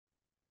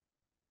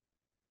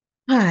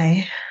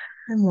Hi,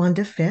 I'm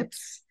Wanda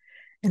Phipps,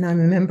 and I'm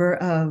a member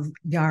of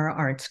Yara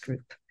Arts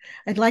Group.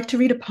 I'd like to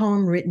read a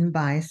poem written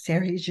by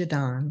Serhiy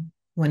Zhadan,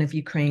 one of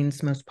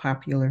Ukraine's most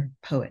popular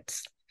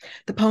poets.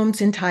 The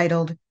poem's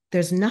entitled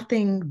There's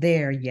Nothing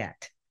There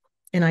Yet,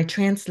 and I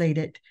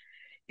translated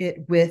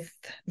it with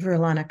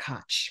Virlana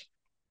Tkacz.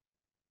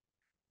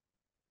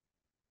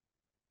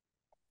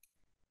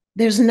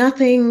 There's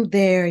nothing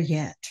there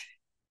yet,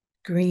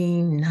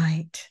 green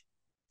night.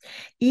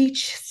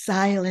 Each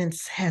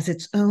silence has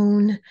its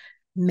own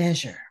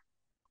measure.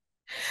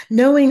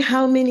 Knowing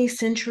how many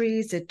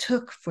centuries it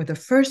took for the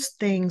first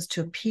things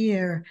to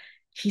appear,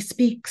 he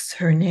speaks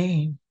her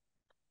name.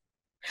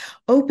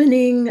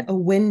 Opening a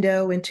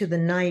window into the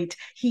night,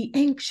 he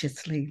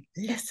anxiously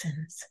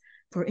listens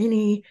for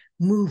any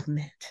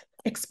movement,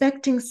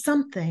 expecting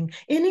something,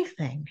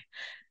 anything,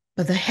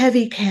 but the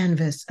heavy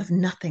canvas of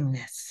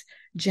nothingness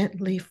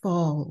gently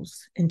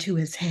falls into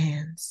his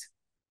hands.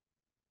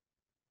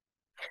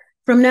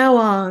 From now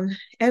on,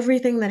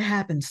 everything that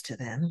happens to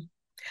them,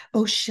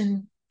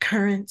 ocean,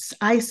 currents,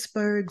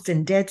 icebergs,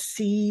 and dead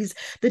seas,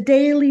 the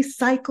daily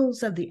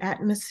cycles of the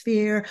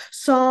atmosphere,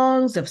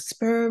 songs of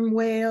sperm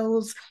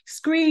whales,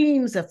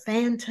 screams of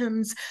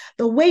phantoms,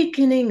 the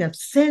wakening of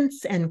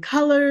scents and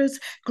colors,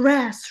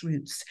 grass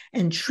roots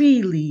and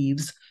tree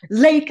leaves,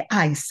 lake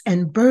ice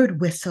and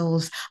bird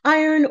whistles,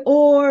 iron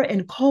ore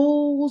and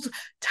coals,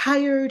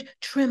 tired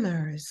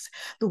tremors,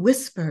 the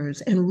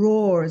whispers and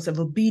roars of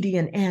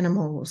obedient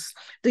animals,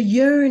 the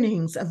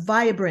yearnings of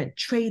vibrant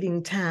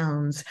trading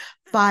towns,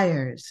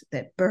 fires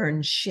that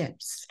burn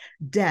ships,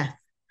 death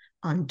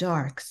on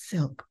dark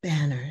silk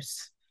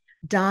banners,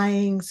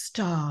 dying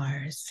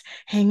stars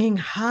hanging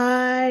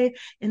high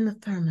in the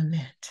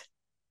firmament,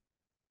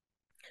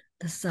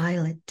 the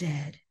silent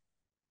dead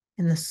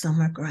in the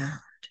summer ground,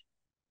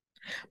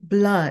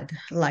 blood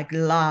like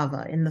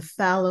lava in the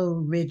fallow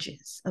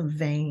ridges of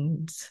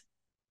veins.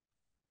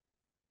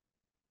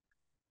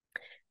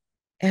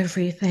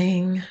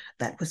 Everything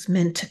that was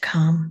meant to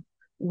come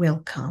will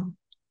come.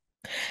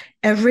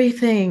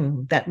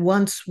 Everything that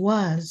once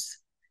was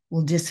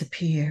will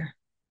disappear.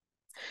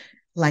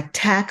 Like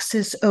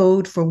taxes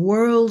owed for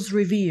worlds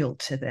revealed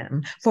to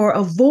them, for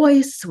a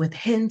voice with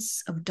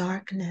hints of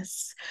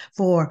darkness,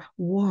 for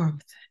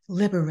warmth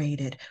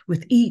liberated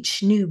with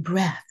each new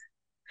breath.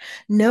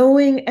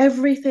 Knowing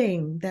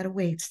everything that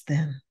awaits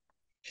them,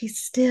 he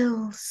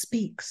still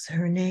speaks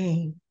her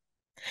name,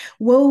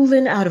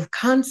 woven out of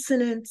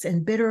consonants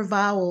and bitter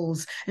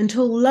vowels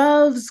until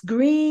love's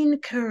green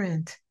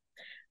current,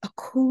 a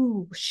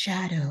cool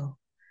shadow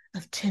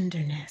of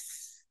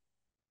tenderness,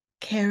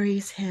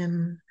 carries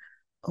him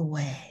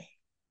away.